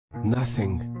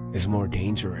Nothing is more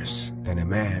dangerous than a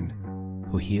man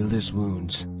who healed his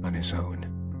wounds on his own.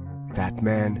 That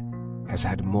man has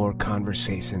had more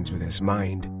conversations with his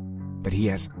mind than he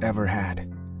has ever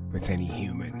had with any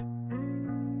human.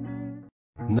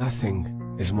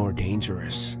 Nothing is more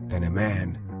dangerous than a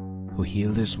man who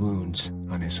healed his wounds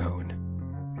on his own.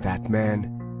 That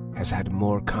man has had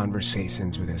more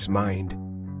conversations with his mind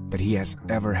than he has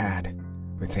ever had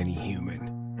with any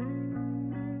human.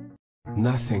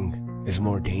 Nothing is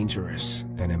more dangerous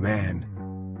than a man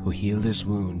who healed his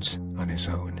wounds on his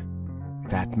own.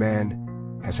 That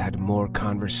man has had more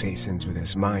conversations with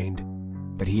his mind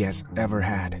than he has ever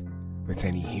had with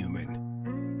any human.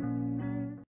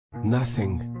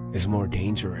 Nothing is more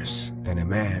dangerous than a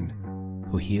man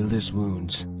who healed his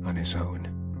wounds on his own.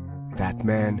 That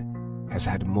man has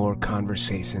had more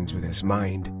conversations with his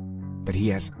mind than he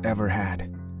has ever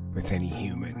had with any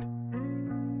human.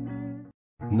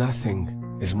 Nothing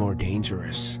is more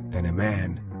dangerous than a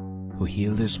man who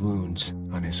healed his wounds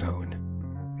on his own.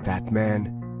 That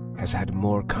man has had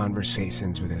more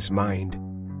conversations with his mind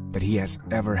than he has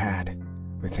ever had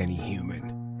with any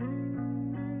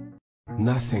human.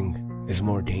 Nothing is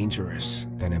more dangerous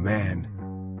than a man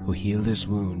who healed his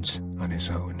wounds on his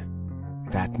own.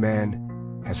 That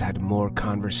man has had more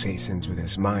conversations with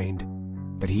his mind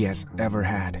than he has ever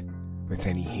had with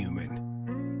any human.